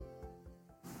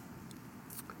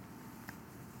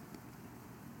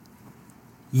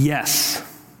Yes,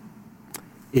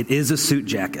 it is a suit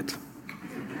jacket.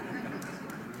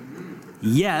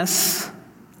 Yes,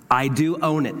 I do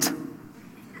own it.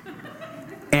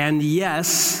 And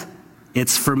yes,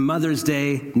 it's for Mother's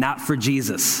Day, not for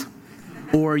Jesus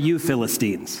or you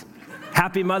Philistines.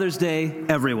 Happy Mother's Day,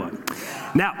 everyone.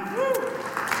 Now,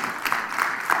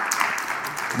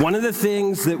 one of the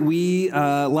things that we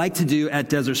like to do at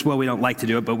Desert Springs, well, we don't like to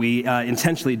do it, but we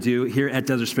intentionally do here at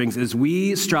Desert Springs, is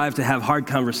we strive to have hard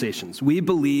conversations. We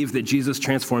believe that Jesus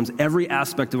transforms every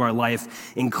aspect of our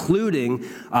life, including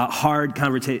hard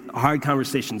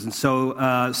conversations. And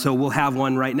so we'll have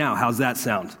one right now. How's that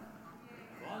sound?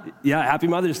 Yeah, happy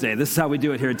Mother's Day. This is how we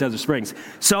do it here at Desert Springs.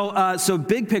 So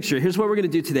big picture, here's what we're going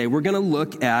to do today. We're going to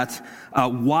look at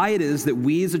why it is that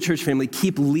we as a church family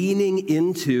keep leaning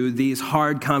into these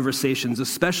hard conversations,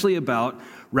 especially about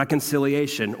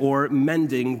reconciliation or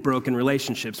mending broken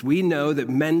relationships. We know that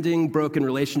mending broken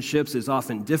relationships is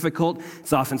often difficult.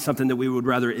 It's often something that we would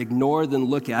rather ignore than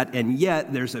look at, and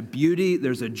yet there's a beauty,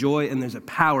 there's a joy, and there's a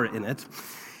power in it.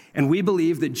 And we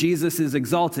believe that Jesus is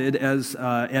exalted as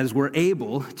we're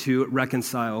able to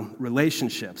reconcile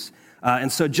relationships. And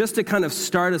so just to kind of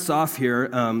start us off here,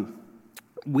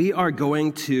 we are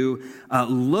going to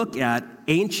look at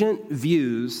ancient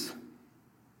views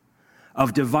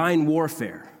of divine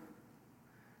warfare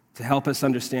to help us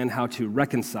understand how to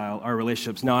reconcile our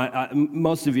relationships. Now,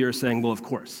 most of you are saying, well, of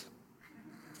course.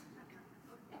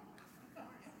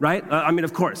 Right? I mean,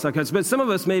 of course. Okay, but some of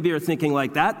us maybe are thinking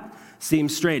like that.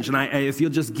 Seems strange. And if you'll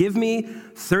just give me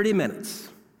 30 minutes,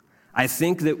 I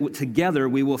think that together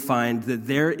we will find that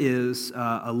there is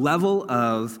a level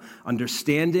of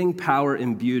understanding, power,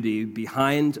 and beauty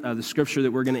behind the scripture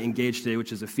that we're going to engage today,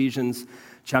 which is Ephesians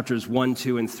chapters 1,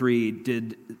 2, and 3.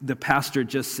 Did the pastor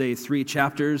just say 3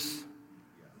 chapters?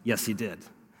 Yes, he did.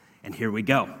 And here we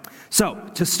go. So,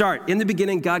 to start, in the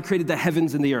beginning, God created the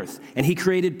heavens and the earth, and he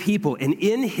created people. And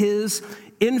in his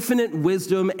infinite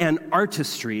wisdom and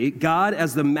artistry, God,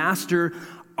 as the master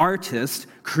artist,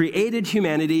 created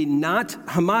humanity not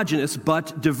homogeneous,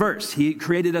 but diverse. He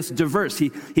created us diverse. He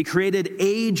created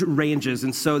age ranges,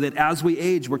 and so that as we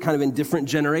age, we're kind of in different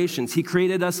generations. He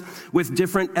created us with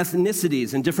different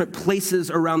ethnicities and different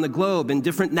places around the globe and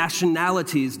different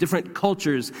nationalities, different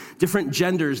cultures, different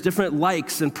genders, different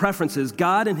likes and preferences.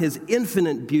 God, in his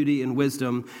infinite beauty and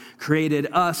wisdom, created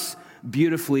us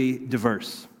beautifully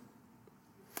diverse.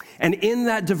 And in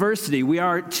that diversity, we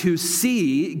are to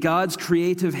see God's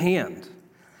creative hand.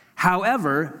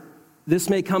 However, this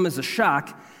may come as a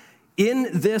shock. In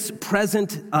this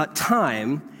present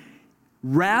time,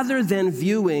 rather than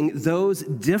viewing those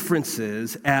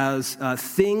differences as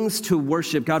things to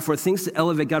worship God for, things to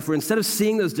elevate God for, instead of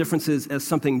seeing those differences as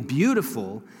something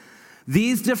beautiful,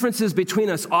 these differences between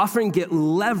us often get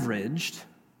leveraged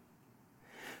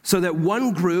so that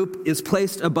one group is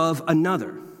placed above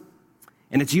another.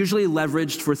 And it's usually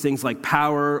leveraged for things like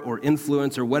power or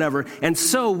influence or whatever. And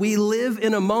so we live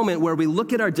in a moment where we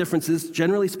look at our differences,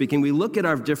 generally speaking, we look at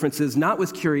our differences not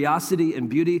with curiosity and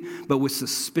beauty, but with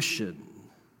suspicion.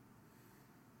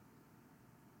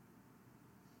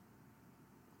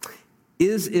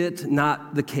 Is it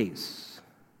not the case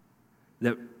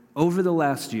that over the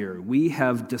last year we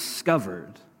have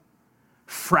discovered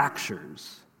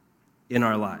fractures in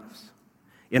our lives?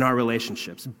 In our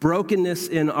relationships, brokenness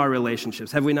in our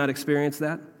relationships. Have we not experienced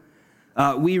that?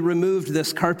 We removed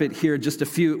this carpet here just a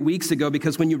few weeks ago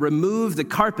because when you remove the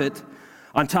carpet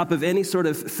on top of any sort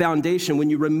of foundation, when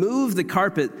you remove the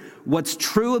carpet, what's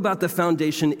true about the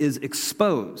foundation is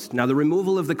exposed. Now, the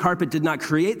removal of the carpet did not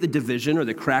create the division or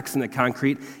the cracks in the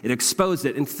concrete. It exposed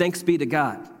it, and thanks be to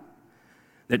God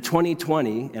that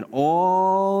 2020 and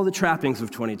all the trappings of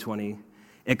 2020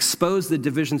 expose the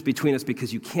divisions between us,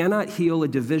 because you cannot heal a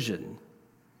division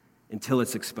until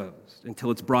it's exposed,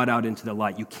 until it's brought out into the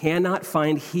light. You cannot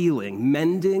find healing,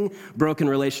 mending broken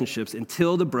relationships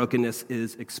until the brokenness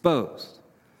is exposed.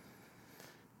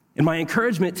 And my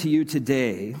encouragement to you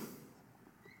today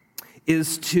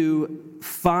is to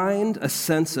find a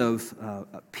sense of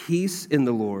peace in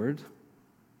the Lord,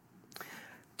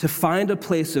 to find a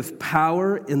place of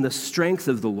power in the strength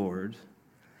of the Lord,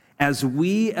 as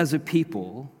we as a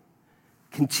people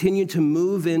continue to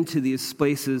move into these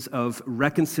spaces of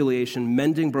reconciliation,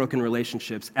 mending broken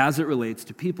relationships as it relates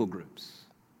to people groups.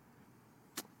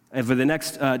 And for the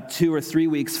next 2 or 3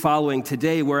 weeks following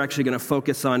today, we're actually going to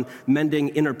focus on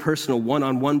mending interpersonal,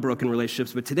 one-on-one broken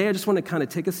relationships. But today I just want to kind of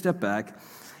take a step back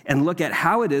and look at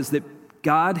how it is that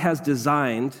God has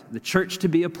designed the church to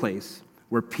be a place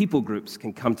where people groups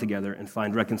can come together and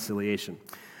find reconciliation.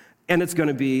 And it's going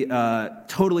to be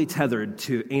totally tethered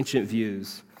to ancient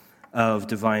views of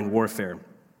divine warfare.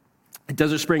 At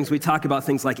Desert Springs, we talk about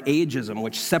things like ageism,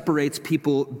 which separates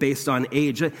people based on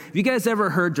age. Have you guys ever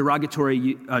heard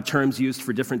derogatory terms used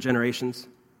for different generations?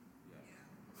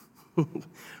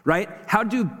 Right?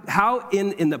 How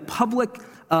in the public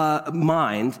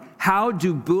mind, how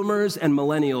do boomers and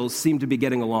millennials seem to be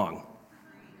getting along?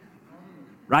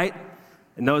 Right?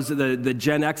 And those are the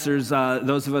Gen Xers,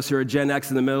 those of us who are Gen X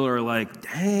in the middle are like,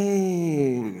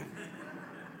 dang.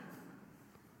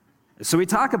 So we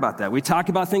talk about that. We talk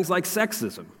about things like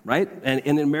sexism, right? And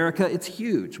in America, it's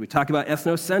huge. We talk about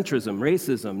ethnocentrism,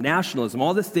 racism, nationalism,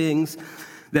 all the things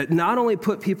that not only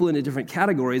put people into different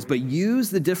categories, but use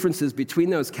the differences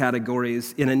between those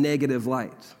categories in a negative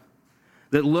light,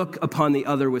 that look upon the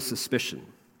other with suspicion.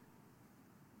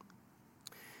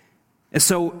 And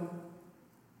so,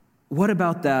 what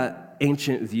about that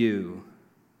ancient view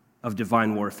of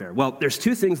divine warfare? Well, there's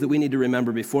two things that we need to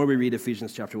remember before we read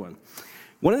Ephesians chapter 1.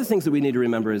 One of the things that we need to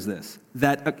remember is this,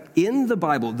 that in the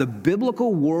Bible, the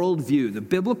biblical worldview,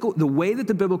 the way that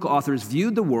the biblical authors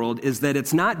viewed the world is that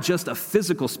it's not just a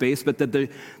physical space, but that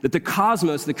the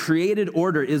cosmos, the created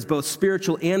order, is both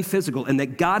spiritual and physical, and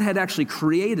that God had actually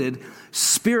created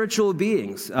spiritual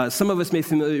beings. Some of us may be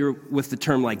familiar with the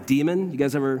term like demon. You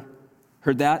guys ever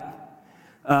heard that?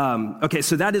 Okay,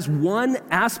 so that is one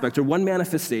aspect or one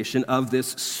manifestation of this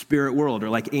spirit world, or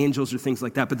like angels or things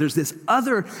like that. But there's this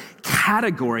other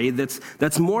category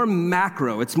that's more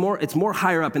macro. It's more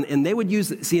higher up, and they would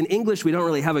use. See, in English, we don't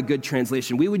really have a good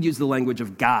translation. We would use the language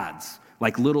of gods,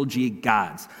 like little g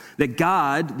gods. That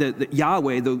God, that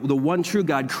Yahweh, the one true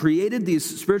God, created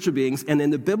these spiritual beings, and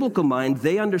in the biblical mind,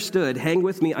 they understood. Hang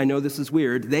with me. I know this is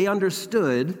weird. They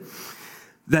understood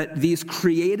that these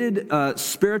created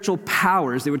spiritual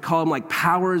powers, they would call them like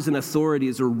powers and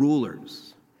authorities or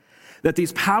rulers, that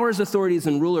these powers, authorities,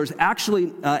 and rulers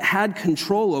actually had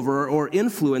control over or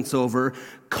influence over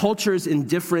cultures in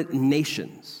different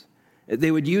nations.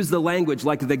 They would use the language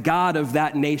like the god of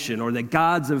that nation or the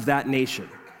gods of that nation.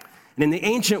 And in the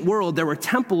ancient world, there were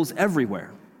temples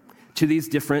everywhere to these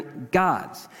different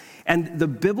gods. And the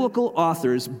biblical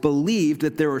authors believed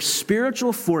that there were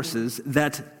spiritual forces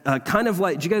that kind of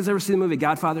like, did you guys ever see the movie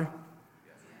Godfather?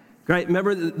 Right?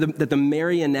 Remember that the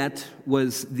marionette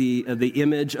was the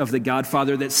image of the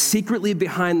Godfather, that secretly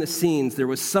behind the scenes there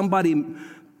was somebody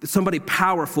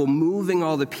powerful moving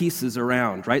all the pieces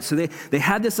around, right? So they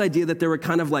had this idea that there were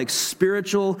kind of like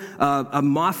spiritual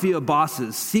mafia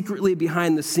bosses secretly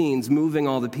behind the scenes moving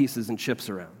all the pieces and chips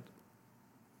around.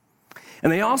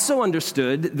 And they also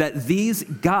understood that these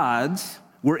gods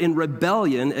were in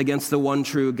rebellion against the one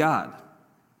true God.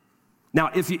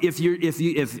 Now,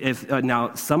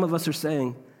 now some of us are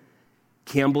saying,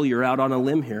 Campbell, you're out on a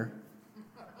limb here.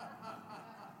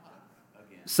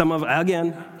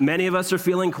 Many of us are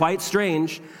feeling quite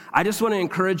strange. I just want to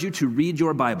encourage you to read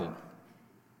your Bible.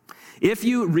 If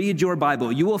you read your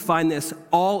Bible, you will find this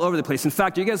all over the place. In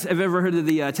fact, you guys have ever heard of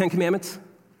the Ten Commandments?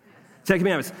 Ten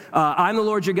Commandments. I'm the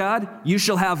Lord your God. You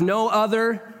shall have no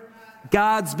other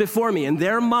gods before me. In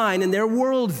their mind, in their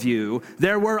worldview,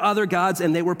 there were other gods,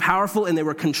 and they were powerful, and they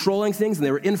were controlling things, and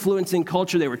they were influencing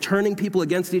culture. They were turning people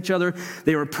against each other.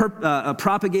 They were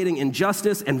propagating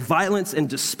injustice and violence and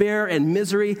despair and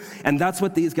misery, and that's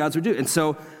what these gods would do. And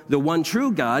so the one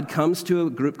true God comes to a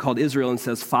group called Israel and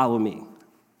says, follow me.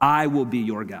 I will be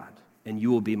your God, and you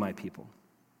will be my people.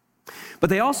 But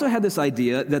they also had this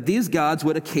idea that these gods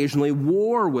would occasionally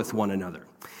war with one another.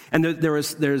 And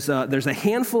there's a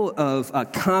handful of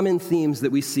common themes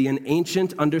that we see in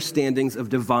ancient understandings of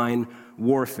divine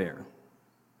warfare.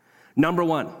 Number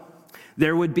one,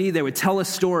 they would tell a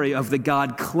story of the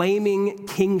God claiming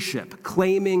kingship,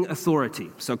 claiming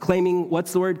authority. So claiming,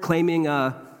 what's the word? Claiming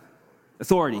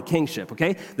authority, kingship,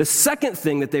 okay? The second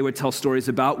thing that they would tell stories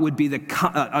about would be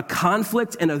a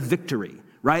conflict and a victory.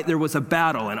 Right? There was a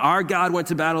battle, and our God went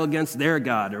to battle against their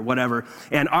God or whatever,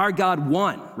 and our God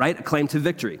won, right? A claim to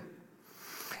victory.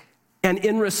 And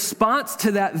in response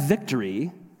to that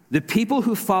victory, the people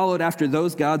who followed after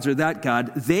those gods or that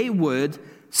God, they would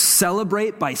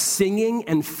celebrate by singing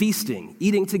and feasting,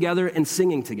 eating together and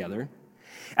singing together.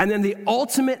 And then the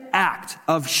ultimate act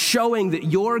of showing that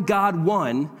your God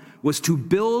won was to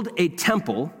build a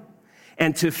temple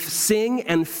and to sing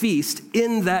and feast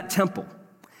in that temple.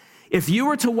 If you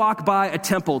were to walk by a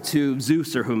temple to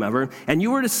Zeus or whomever, and you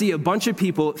were to see a bunch of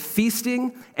people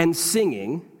feasting and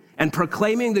singing and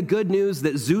proclaiming the good news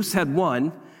that Zeus had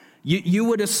won, you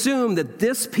would assume that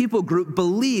this people group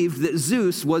believed that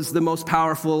Zeus was the most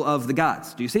powerful of the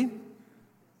gods. Do you see?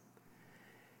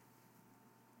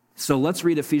 So let's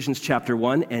read Ephesians chapter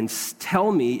 1 and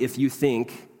tell me if you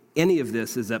think any of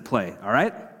this is at play, all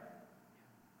right?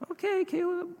 Okay,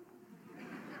 Caleb.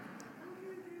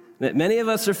 Many of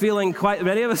us are feeling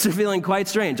quite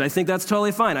strange. I think that's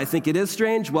totally fine. I think it is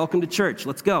strange. Welcome to church.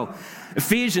 Let's go.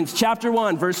 Ephesians chapter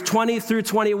 1, verse 20 through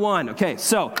 21. Okay,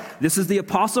 so this is the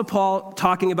Apostle Paul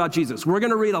talking about Jesus. We're going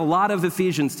to read a lot of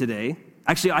Ephesians today.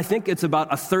 Actually, I think it's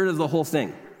about a third of the whole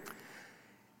thing.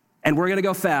 And we're going to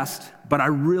go fast, but I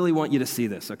really want you to see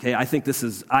this, okay? I think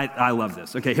I love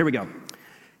this. Okay, here we go.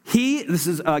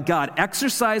 God,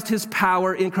 exercised his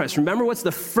power in Christ. Remember what's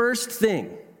the first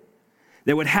thing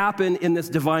that would happen in this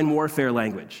divine warfare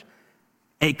language?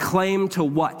 A claim to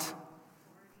what?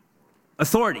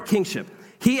 Authority, kingship.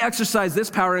 He exercised this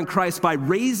power in Christ by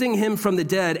raising him from the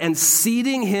dead and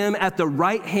seating him at the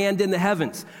right hand in the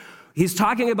heavens. He's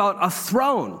talking about a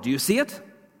throne. Do you see it?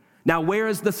 Now, where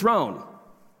is the throne?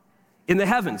 In the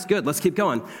heavens. Good, let's keep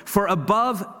going. For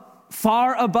above,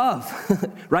 far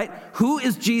above, right? Who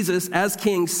is Jesus as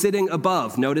king sitting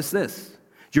above? Notice this.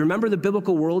 Do you remember the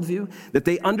biblical worldview? That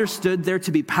they understood there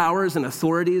to be powers and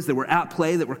authorities that were at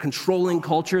play, that were controlling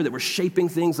culture, that were shaping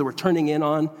things, that were turning in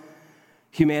on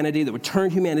humanity, that would turn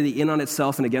humanity in on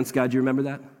itself and against God. Do you remember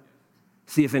that?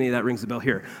 See if any of that rings a bell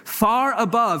here. Far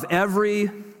above every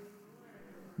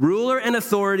ruler and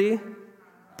authority,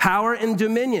 power and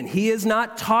dominion. He is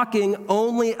not talking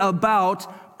only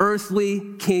about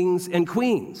earthly kings and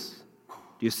queens.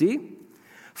 Do you see?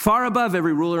 Far above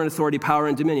every ruler and authority, power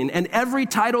and dominion, and every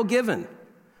title given.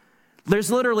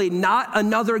 There's literally not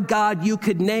another God you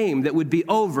could name that would be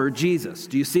over Jesus.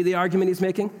 Do you see the argument he's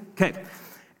making? Okay.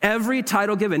 Every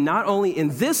title given, not only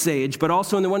in this age, but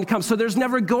also in the one to come. So there's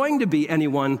never going to be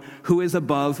anyone who is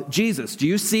above Jesus. Do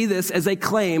you see this as a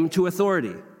claim to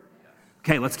authority?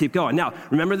 Okay, let's keep going. Now,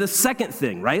 remember the second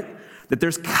thing, right? That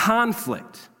there's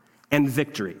conflict and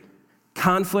victory.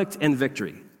 Conflict and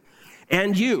victory.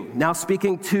 And you, now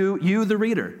speaking to you, the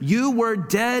reader, you were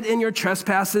dead in your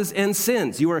trespasses and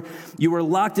sins. You were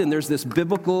locked in. There's this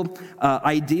biblical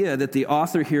idea that the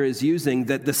author here is using,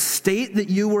 that the state that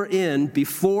you were in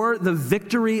before the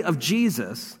victory of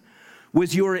Jesus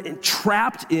was you were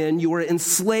trapped in, you were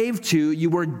enslaved to, you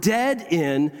were dead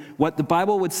in what the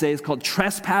Bible would say is called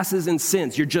trespasses and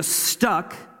sins. You're just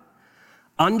stuck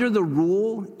under the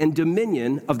rule and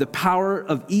dominion of the power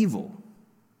of evil.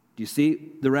 Do you see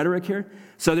the rhetoric here?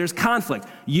 So there's conflict.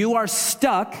 You are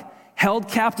stuck, held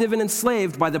captive and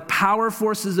enslaved by the power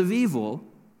forces of evil.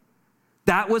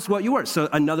 That was what you were. So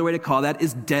another way to call that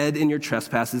is dead in your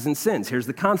trespasses and sins. Here's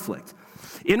the conflict.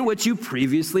 In which you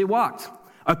previously walked.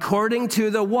 According to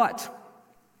the what?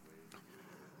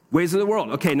 Ways of the world.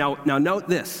 Okay, now note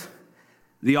this.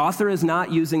 The author is not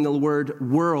using the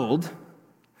word world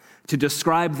to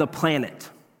describe the planet.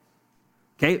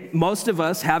 Okay, most of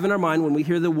us have in our mind, when we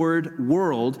hear the word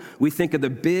world, we think of the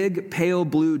big pale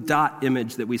blue dot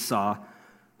image that we saw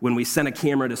when we sent a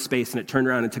camera to space and it turned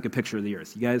around and took a picture of the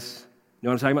earth. You guys know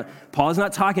what I'm talking about? Paul is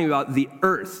not talking about the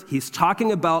earth. He's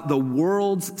talking about the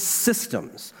world's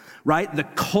systems, right? The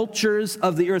cultures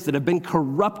of the earth that have been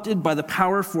corrupted by the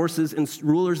power forces and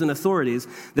rulers and authorities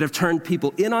that have turned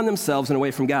people in on themselves and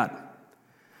away from God.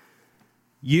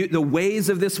 The ways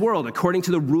of this world, according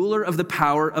to the ruler of the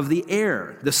power of the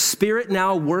air, the spirit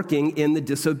now working in the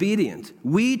disobedient.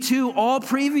 We too all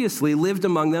previously lived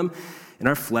among them in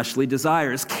our fleshly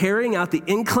desires, carrying out the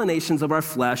inclinations of our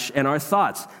flesh and our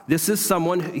thoughts. This is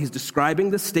he's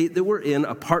describing the state that we're in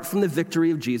apart from the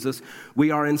victory of Jesus. We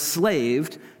are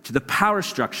enslaved to the power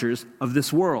structures of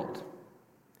this world.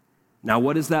 Now,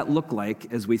 what does that look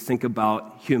like as we think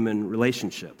about human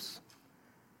relationships?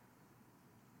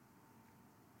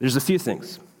 There's a few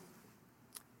things.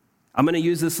 I'm going to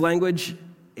use this language,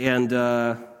 and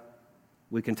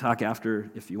we can talk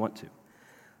after if you want to.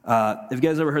 Have you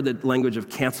guys ever heard the language of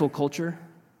cancel culture?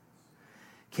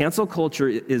 Cancel culture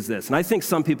is this, and I think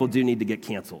some people do need to get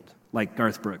canceled, like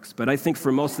Garth Brooks, but I think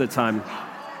for most of the time,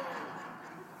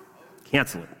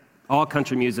 cancel it. All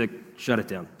country music, shut it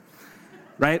down,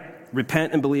 right?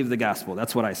 Repent and believe the gospel.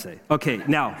 That's what I say. Okay,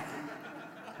 now,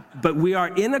 but we are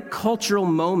in a cultural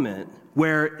moment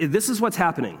where this is what's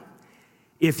happening.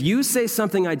 If you say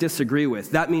something I disagree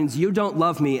with, that means you don't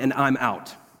love me and I'm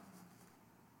out.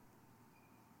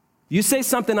 You say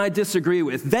something I disagree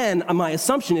with, then my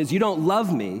assumption is you don't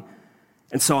love me,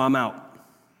 and so I'm out.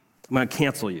 I'm going to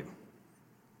cancel you.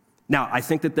 Now, I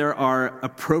think that there are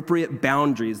appropriate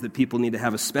boundaries that people need to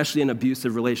have, especially in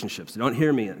abusive relationships. Don't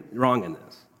hear me wrong in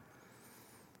this.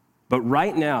 But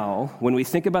right now, when we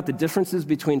think about the differences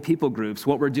between people groups,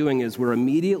 what we're doing is we're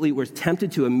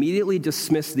tempted to immediately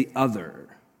dismiss the other,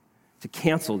 to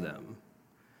cancel them,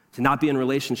 to not be in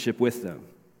relationship with them.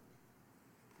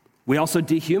 We also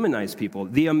dehumanize people.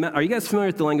 Are you guys familiar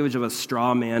with the language of a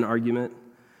straw man argument?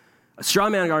 A straw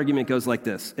man argument goes like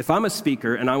this. If I'm a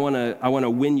speaker and I want to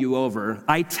win you over,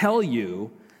 I tell you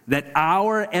that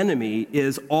our enemy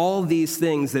is all these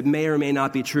things that may or may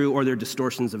not be true, or they're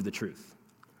distortions of the truth,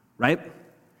 right?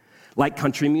 Like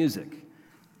country music.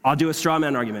 I'll do a straw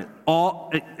man argument.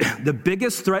 The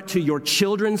biggest threat to your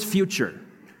children's future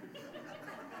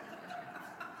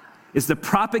is the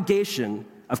propagation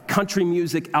of country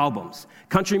music albums.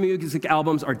 Country music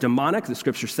albums are demonic, the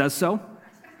scripture says so.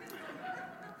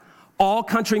 All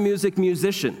country music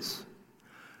musicians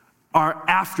are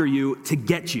after you to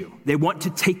get you. They want to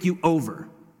take you over.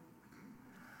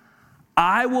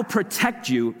 I will protect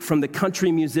you from the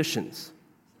country musicians.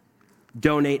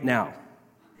 Donate now.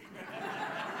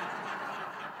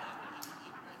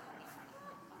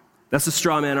 That's a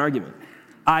straw man argument.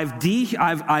 I've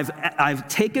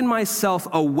taken myself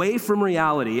away from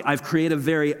reality. I've created a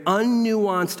very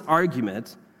unnuanced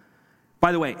argument.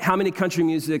 By the way, how many country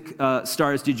music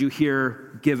stars did you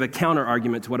hear give a counter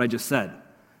argument to what I just said?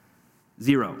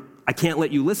 0. I can't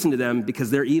let you listen to them because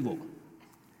they're evil.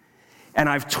 And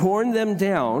I've torn them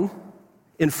down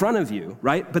in front of you,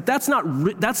 right? But that's not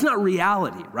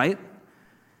reality, right?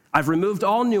 I've removed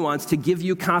all nuance to give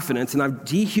you confidence, and I've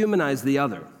dehumanized the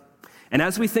other. And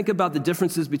as we think about the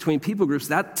differences between people groups,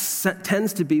 that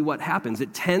tends to be what happens.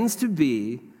 It tends to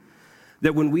be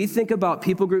that when we think about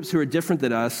people groups who are different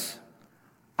than us,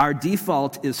 our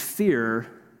default is fear,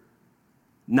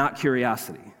 not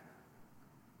curiosity.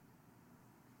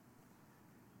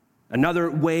 Another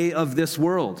way of this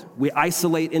world, we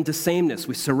isolate into sameness.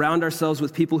 We surround ourselves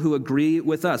with people who agree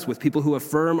with us, with people who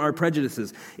affirm our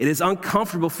prejudices. It is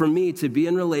uncomfortable for me to be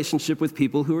in relationship with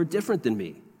people who are different than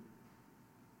me.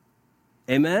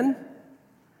 Amen?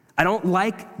 I don't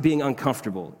like being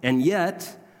uncomfortable. And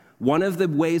yet, one of the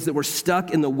ways that we're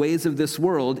stuck in the ways of this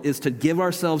world is to give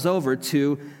ourselves over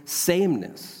to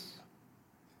sameness.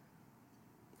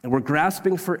 And we're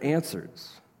grasping for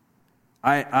answers.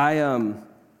 I've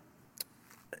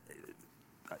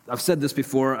said this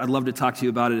before. I'd love to talk to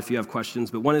you about it if you have questions.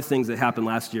 But one of the things that happened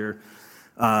last year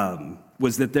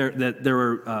was that there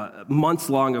were months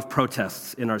long of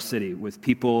protests in our city with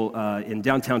people in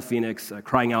downtown Phoenix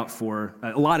crying out for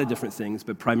a lot of different things,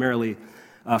 but primarily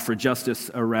for justice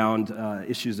around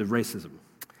issues of racism.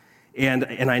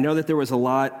 And I know that there was a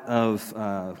lot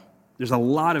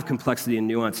of complexity and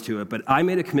nuance to it, but I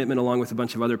made a commitment along with a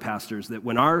bunch of other pastors that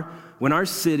when our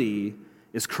city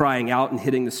is crying out and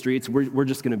hitting the streets, we're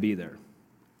just going to be there,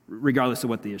 regardless of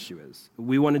what the issue is.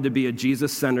 We wanted to be a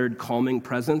Jesus-centered, calming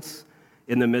presence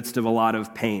in the midst of a lot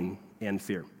of pain and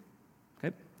fear.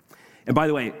 Okay? And by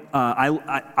the way,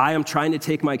 I am trying to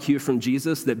take my cue from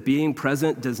Jesus that being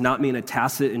present does not mean a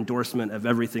tacit endorsement of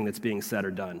everything that's being said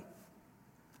or done.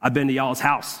 I've been to y'all's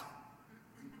house.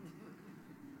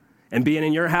 And being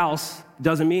in your house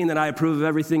doesn't mean that I approve of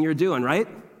everything you're doing, right?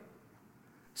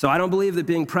 So I don't believe that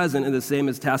being present is the same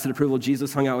as tacit approval.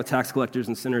 Jesus hung out with tax collectors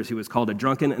and sinners. He was called a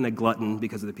drunken and a glutton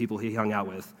because of the people he hung out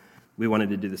with. We wanted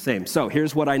to do the same. So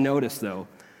here's what I noticed, though,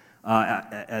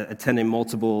 attending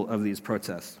multiple of these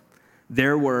protests.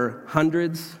 There were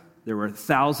hundreds, there were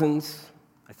thousands,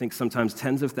 I think sometimes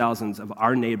tens of thousands of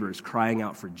our neighbors crying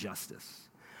out for justice,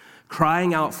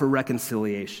 crying out for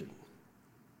reconciliation.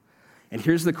 And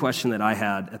here's the question that I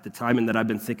had at the time and that I've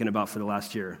been thinking about for the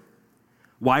last year.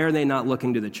 Why are they not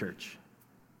looking to the church?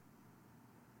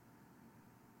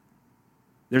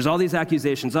 There's all these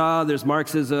accusations. There's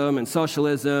Marxism and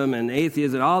socialism and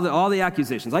atheism, all the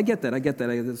accusations. I get that.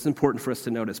 It's important for us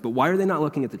to notice. But why are they not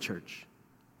looking at the church?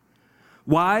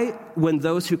 Why, when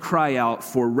those who cry out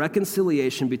for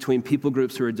reconciliation between people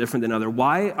groups who are different than others,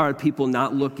 why are people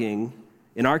not looking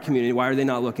in our community, why are they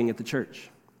not looking at the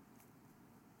church?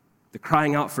 They're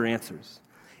crying out for answers.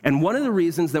 And one of the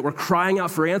reasons that we're crying out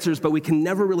for answers, but we can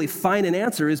never really find an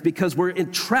answer, is because we're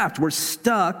entrapped, we're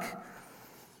stuck,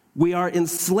 we are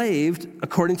enslaved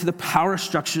according to the power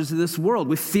structures of this world.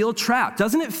 We feel trapped.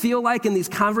 Doesn't it feel like in these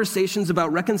conversations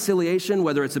about reconciliation,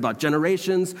 whether it's about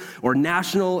generations or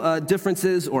national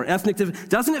differences or ethnic differences,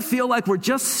 doesn't it feel like we're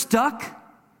just stuck?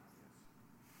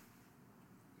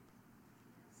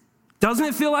 Doesn't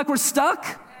it feel like we're stuck?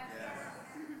 Yes.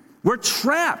 We're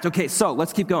trapped. Okay, so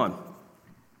let's keep going.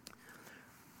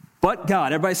 But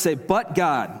God, everybody say, but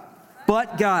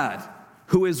God,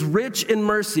 who is rich in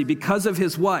mercy because of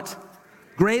his what?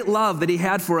 Great love that he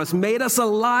had for us, made us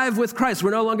alive with Christ.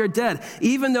 We're no longer dead,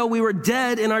 even though we were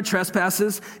dead in our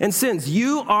trespasses and sins.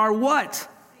 You are what?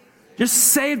 You're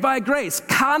saved by grace.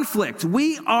 Conflict.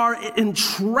 We are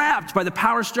entrapped by the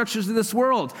power structures of this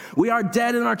world. We are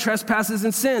dead in our trespasses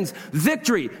and sins.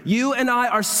 Victory. You and I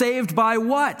are saved by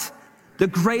what? The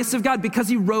grace of God, because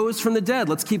he rose from the dead.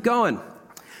 Let's keep going.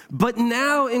 But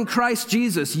now in Christ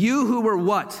Jesus, you who were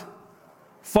what?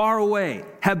 Far away,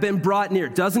 have been brought near.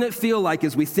 Doesn't it feel like,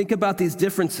 as we think about these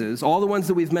differences, all the ones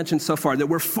that we've mentioned so far, that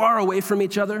we're far away from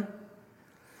each other?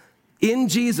 In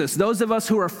Jesus, those of us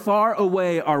who are far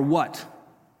away are what?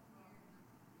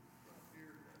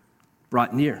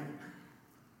 Brought near.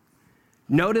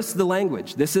 Notice the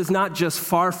language. This is not just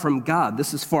far from God.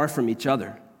 This is far from each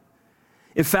other.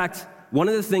 In fact, one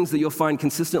of the things that you'll find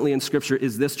consistently in Scripture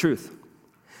is this truth,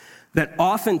 that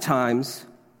oftentimes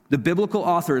the biblical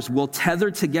authors will tether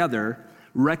together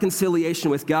reconciliation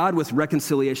with God with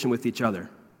reconciliation with each other.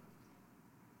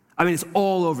 I mean, it's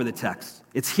all over the text.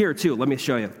 It's here too. Let me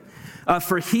show you.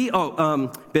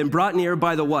 Been brought near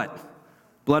by the what?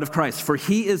 Blood of Christ. For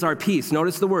he is our peace.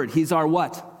 Notice the word. He's our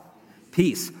what?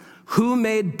 Peace. Who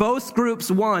made both groups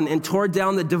one and tore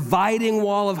down the dividing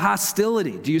wall of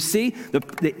hostility. Do you see?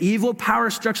 The evil power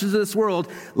structures of this world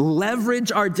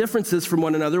leverage our differences from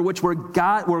one another, which were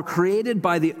created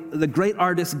by the great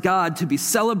artist God to be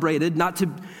celebrated, not to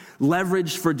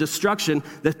leverage for destruction.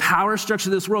 The power structures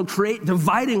of this world create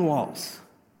dividing walls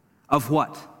of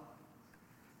what?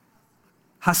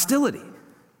 Hostility.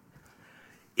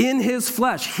 In his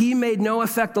flesh, he made no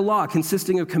effect the law,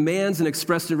 consisting of commands and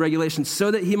expressive regulations,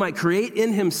 so that he might create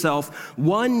in himself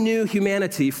one new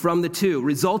humanity from the two,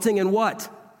 resulting in what?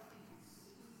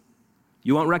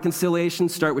 You want reconciliation?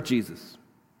 Start with Jesus.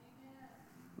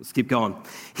 Let's keep going.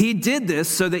 He did this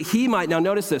so that he might, now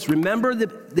notice this, remember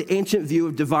the ancient view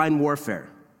of divine warfare.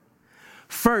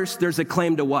 First, there's a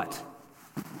claim to what?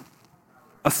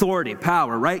 Authority,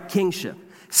 power, right? Kingship.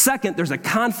 Second, there's a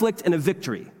conflict and a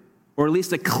victory. Or at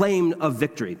least a claim of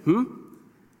victory.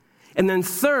 And then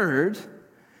third,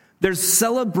 there's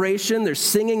celebration, there's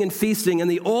singing and feasting, and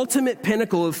the ultimate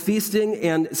pinnacle of feasting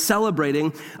and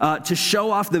celebrating to show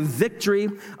off the victory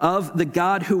of the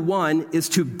God who won is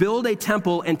to build a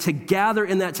temple and to gather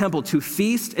in that temple, to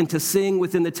feast and to sing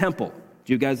within the temple.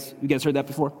 You guys heard that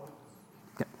before?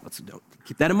 Okay, let's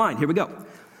keep that in mind. Here we go.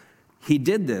 He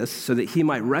did this so that he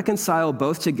might reconcile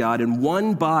both to God in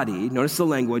one body, notice the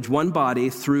language, one body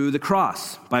through the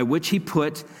cross, by which he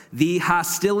put the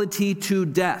hostility to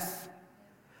death.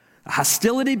 The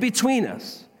hostility between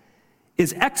us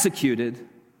is executed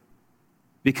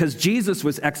because Jesus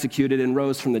was executed and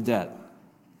rose from the dead.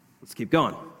 Let's keep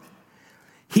going.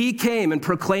 He came and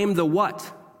proclaimed the what?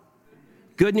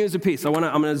 Good news of peace. I'm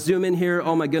going to zoom in here.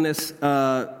 Oh my goodness.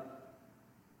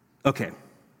 Okay.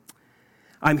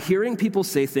 I'm hearing people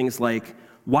say things like,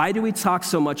 why do we talk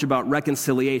so much about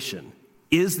reconciliation?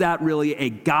 Is that really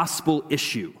a gospel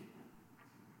issue?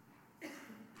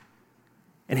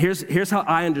 And here's how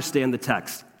I understand the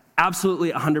text.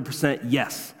 Absolutely 100%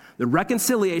 yes. The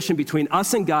reconciliation between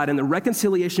us and God and the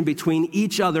reconciliation between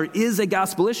each other is a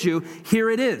gospel issue.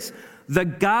 Here it is. The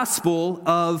gospel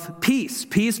of peace.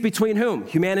 Peace between whom?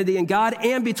 Humanity and God,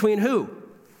 and between who?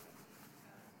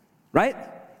 Right?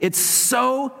 It's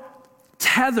so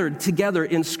tethered together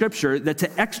in Scripture that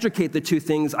to extricate the two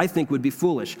things, I think, would be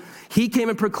foolish. He came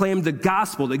and proclaimed the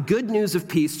gospel, the good news of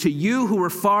peace to you who were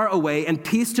far away and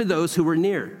peace to those who were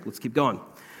near. Let's keep going.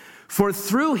 For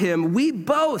through him, we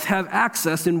both have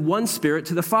access in one spirit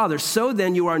to the Father. So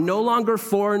then you are no longer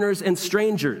foreigners and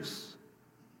strangers.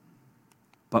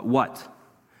 But what?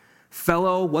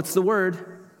 Fellow, what's the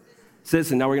word?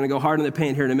 Citizen. Now we're going to go hard in the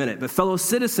paint here in a minute. But fellow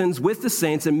citizens with the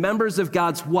saints and members of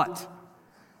God's what?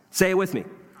 Say it with me.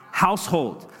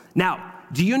 Household. Now,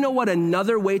 do you know what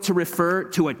another way to refer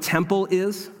to a temple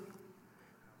is?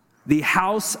 The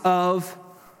house of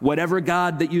whatever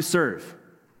God that you serve.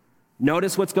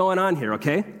 Notice what's going on here,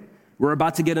 okay? We're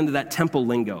about to get into that temple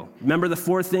lingo. Remember the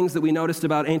four things that we noticed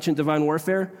about ancient divine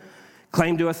warfare?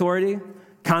 Claim to authority,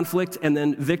 conflict, and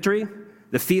then victory.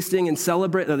 The feasting and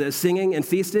the singing and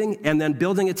feasting, and then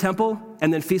building a temple,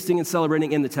 and then feasting and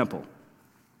celebrating in the temple.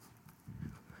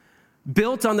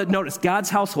 Built on notice, God's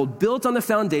household, built on the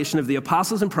foundation of the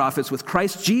apostles and prophets with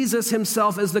Christ Jesus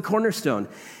himself as the cornerstone.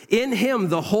 In him,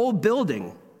 the whole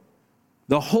building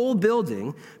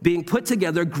being put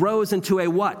together grows into a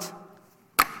what?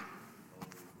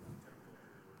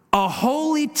 A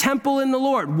holy temple in the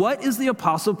Lord. What is the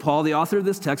Apostle Paul, the author of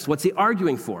this text, what's he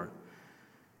arguing for?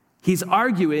 He's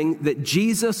arguing that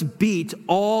Jesus beat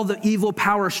all the evil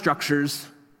power structures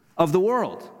of the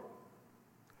world.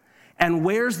 And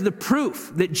where's the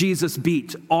proof that Jesus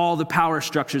beat all the power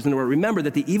structures in the world? Remember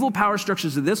that the evil power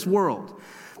structures of this world,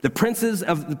 the princes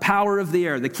of the power of the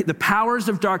air, the powers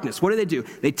of darkness, what do?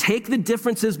 They take the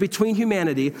differences between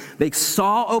humanity, they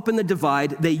saw open the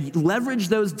divide, they leverage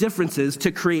those differences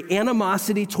to create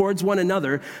animosity towards one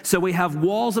another, so we have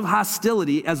walls of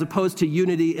hostility as opposed to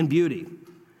unity and beauty.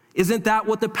 Isn't that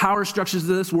what the power structures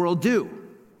of this world do?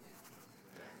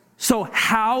 So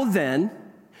how then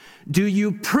do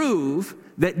you prove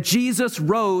that Jesus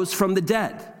rose from the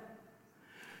dead?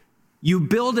 You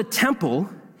build a temple,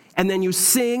 and then you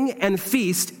sing and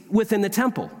feast within the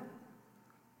temple.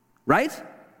 Right?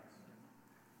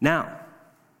 Now,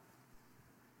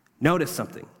 notice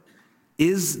something.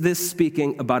 Is this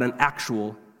speaking about an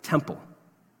actual temple?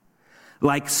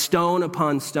 Like stone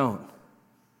upon stone?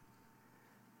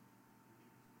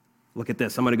 Look at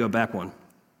this. I'm going to go back one.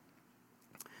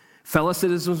 Fellow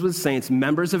citizens with saints,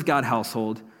 members of God's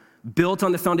household, built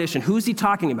on the foundation. Who's he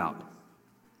talking about?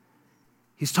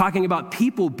 He's talking about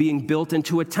people being built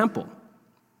into a temple.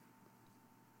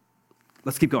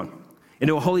 Let's keep going.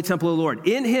 Into a holy temple of the Lord.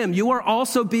 In him, you are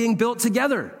also being built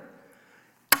together.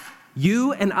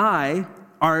 You and I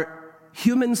are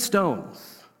human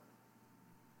stones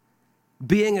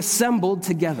being assembled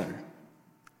together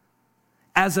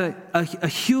as a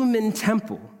human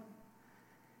temple.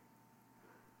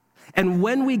 And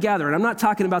when we gather, and I'm not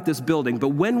talking about this building, but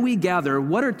when we gather,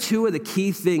 what are two of the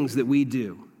key things that we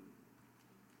do?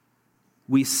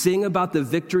 We sing about the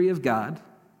victory of God,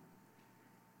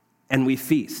 and we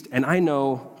feast. And I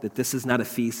know that this is not a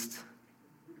feast.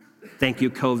 Thank you,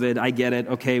 COVID. I get it.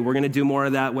 Okay, we're going to do more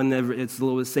of that when it's a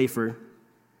little bit safer.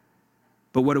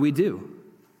 But what do?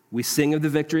 We sing of the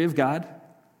victory of God,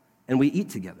 and we eat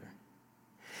together.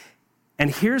 And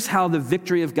here's how the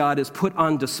victory of God is put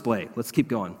on display. Let's keep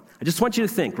going. I just want you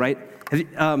to think, right? Have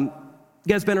you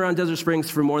guys been around Desert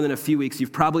Springs for more than a few weeks?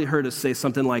 You've probably heard us say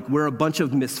something like, we're a bunch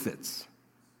of misfits,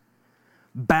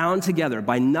 bound together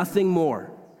by nothing more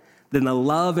than the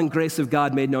love and grace of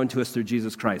God made known to us through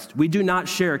Jesus Christ. We do not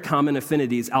share common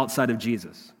affinities outside of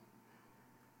Jesus.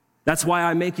 That's why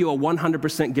I make you a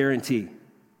 100% guarantee.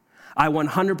 I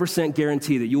 100%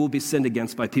 guarantee that you will be sinned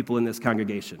against by people in this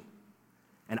congregation.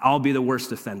 And I'll be the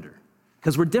worst offender.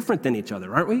 Because we're different than each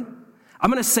other, aren't we? I'm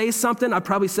going to say something, I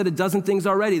probably said a dozen things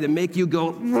already that make you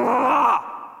go, "Wah!"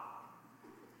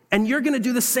 And you're going to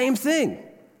do the same thing.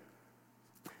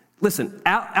 Listen,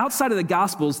 outside of the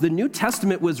Gospels, the New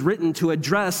Testament was written to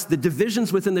address the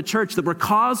divisions within the church that were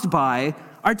caused by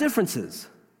our differences.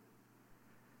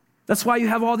 That's why you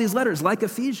have all these letters like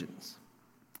Ephesians.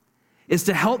 Is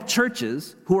to help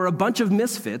churches who are a bunch of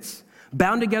misfits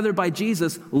bound together by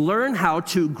Jesus learn how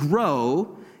to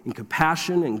grow in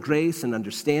compassion and grace and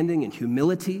understanding and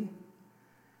humility,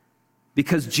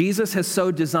 because Jesus has so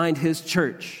designed his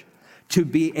church to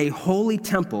be a holy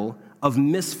temple of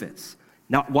misfits.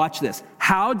 Now, watch this.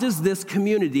 How does this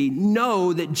community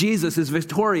know that Jesus is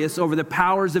victorious over the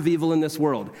powers of evil in this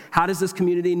world? How does this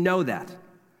community know that?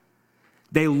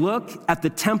 They look at the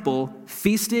temple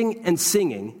feasting and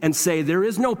singing and say, there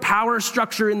is no power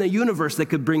structure in the universe that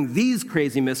could bring these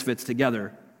crazy misfits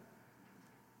together.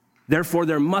 Therefore,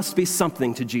 there must be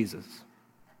something to Jesus.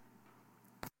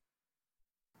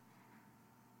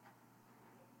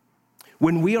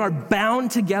 When we are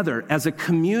bound together as a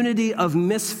community of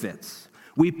misfits,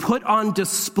 we put on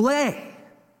display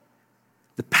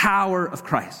the power of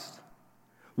Christ.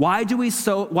 Why do we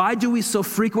so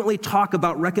frequently talk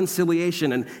about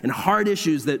reconciliation and hard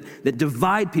issues that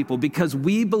divide people? Because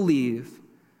we believe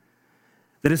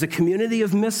that as a community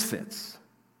of misfits,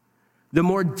 the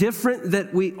more different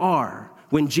that we are,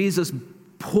 when Jesus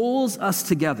pulls us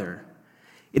together,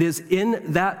 it is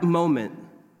in that moment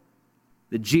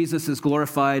that Jesus is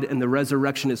glorified and the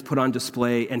resurrection is put on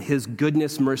display and his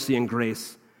goodness, mercy, and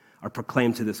grace are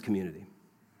proclaimed to this community.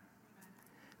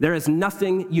 There is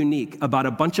nothing unique about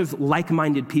a bunch of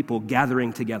like-minded people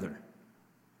gathering together.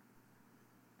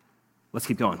 Let's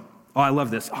keep going. Oh, I love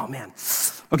this. Oh, man.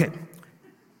 Okay.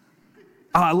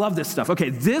 Oh, I love this stuff. Okay,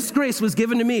 this grace was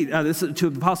given to me, this is to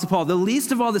Apostle Paul, the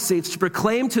least of all the saints, to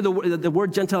proclaim to the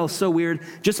word Gentile is so weird,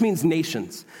 just means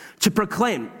nations. To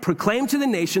proclaim to the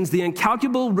nations the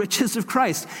incalculable riches of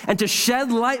Christ, and to shed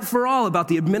light for all about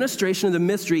the administration of the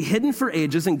mystery hidden for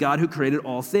ages in God who created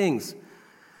all things.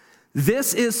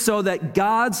 This is so that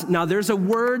now there's a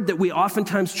word that we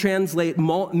oftentimes translate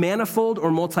manifold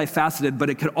or multifaceted, but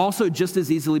it could also just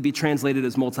as easily be translated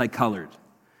as multicolored.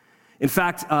 In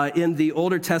fact, in the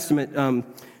Older Testament,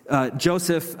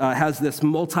 Joseph has this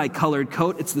multicolored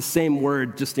coat. It's the same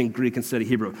word, just in Greek instead of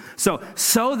Hebrew. So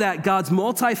that God's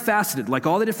multifaceted, like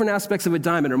all the different aspects of a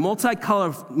diamond, or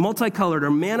multicolored or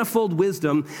manifold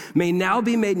wisdom may now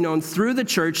be made known through the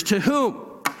church, to whom?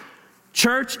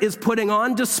 Church is putting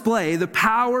on display the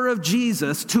power of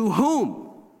Jesus, to whom?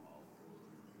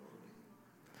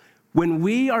 When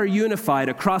we are unified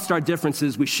across our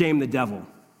differences, we shame the devil.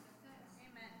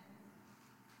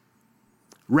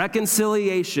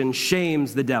 Reconciliation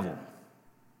shames the devil.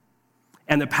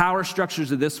 and the power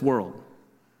structures of this world,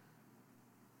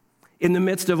 in the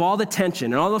midst of all the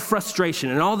tension and all the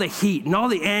frustration and all the heat and all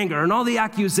the anger and all the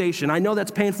accusation, I know that's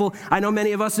painful. I know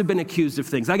many of us have been accused of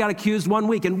things. I got accused in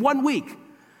 1 week,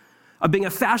 of being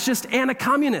a fascist and a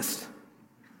communist.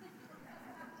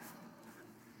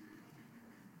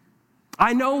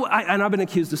 I know, and I've been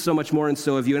accused of so much more, and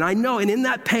so have you. And I know, and in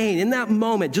that pain, in that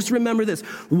moment, just remember this.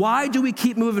 Why do we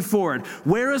keep moving forward?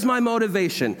 Where is my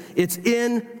motivation? It's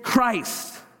in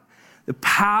Christ. The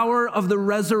power of the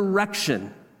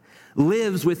resurrection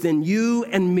lives within you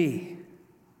and me.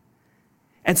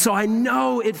 And so I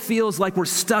know it feels like we're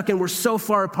stuck and we're so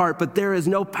far apart, but there is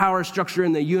no power structure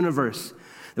in the universe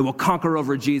that will conquer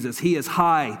over Jesus. He is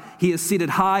high. He is seated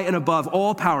high and above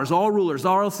all powers, all rulers,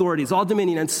 all authorities, all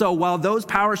dominion. And so while those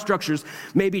power structures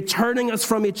may be turning us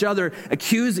from each other,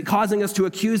 causing us to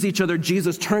accuse each other,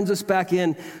 Jesus turns us back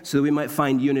in so that we might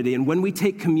find unity. And when we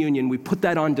take communion, we put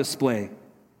that on display.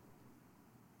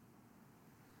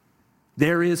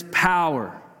 There is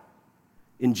power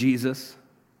in Jesus,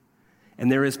 and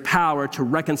there is power to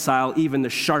reconcile even the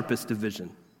sharpest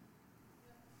division.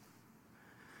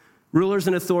 Rulers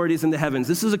and authorities in the heavens.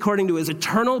 This is according to his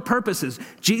eternal purposes.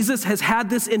 Jesus has had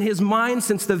this in his mind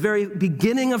since the very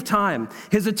beginning of time.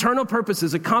 His eternal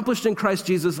purposes accomplished in Christ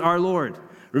Jesus our Lord.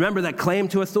 Remember that claim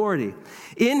to authority.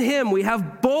 In him we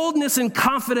have boldness and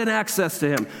confident access to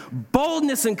him.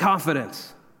 Boldness and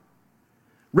confidence.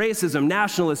 Racism,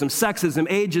 nationalism, sexism,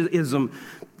 ageism,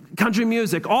 country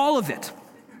music, all of it.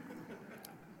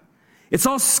 It's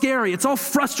all scary. It's all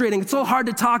frustrating. It's all hard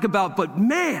to talk about, but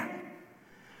man,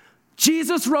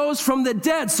 Jesus rose from the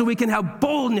dead so we can have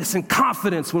boldness and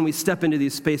confidence when we step into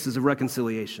these spaces of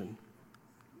reconciliation.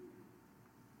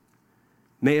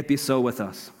 May it be so with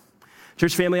us.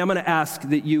 Church family, I'm going to ask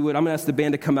the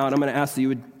band to come out. I'm going to ask that you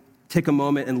would take a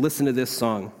moment and listen to this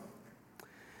song.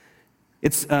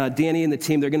 It's Danny and the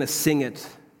team. They're going to sing it,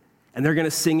 and they're going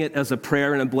to sing it as a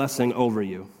prayer and a blessing over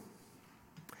you.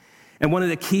 And one of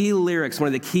the key lyrics, one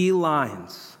of the key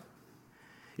lines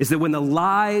is that when the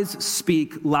lies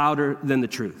speak louder than the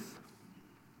truth,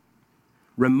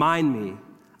 remind me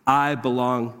I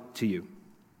belong to you.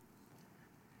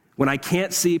 When I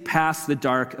can't see past the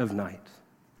dark of night,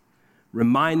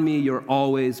 remind me you're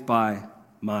always by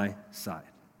my side.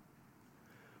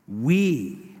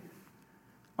 We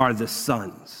are the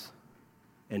sons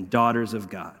and daughters of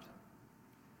God.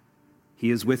 He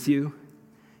is with you.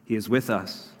 He is with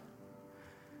us.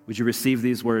 Would you receive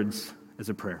these words as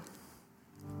a prayer?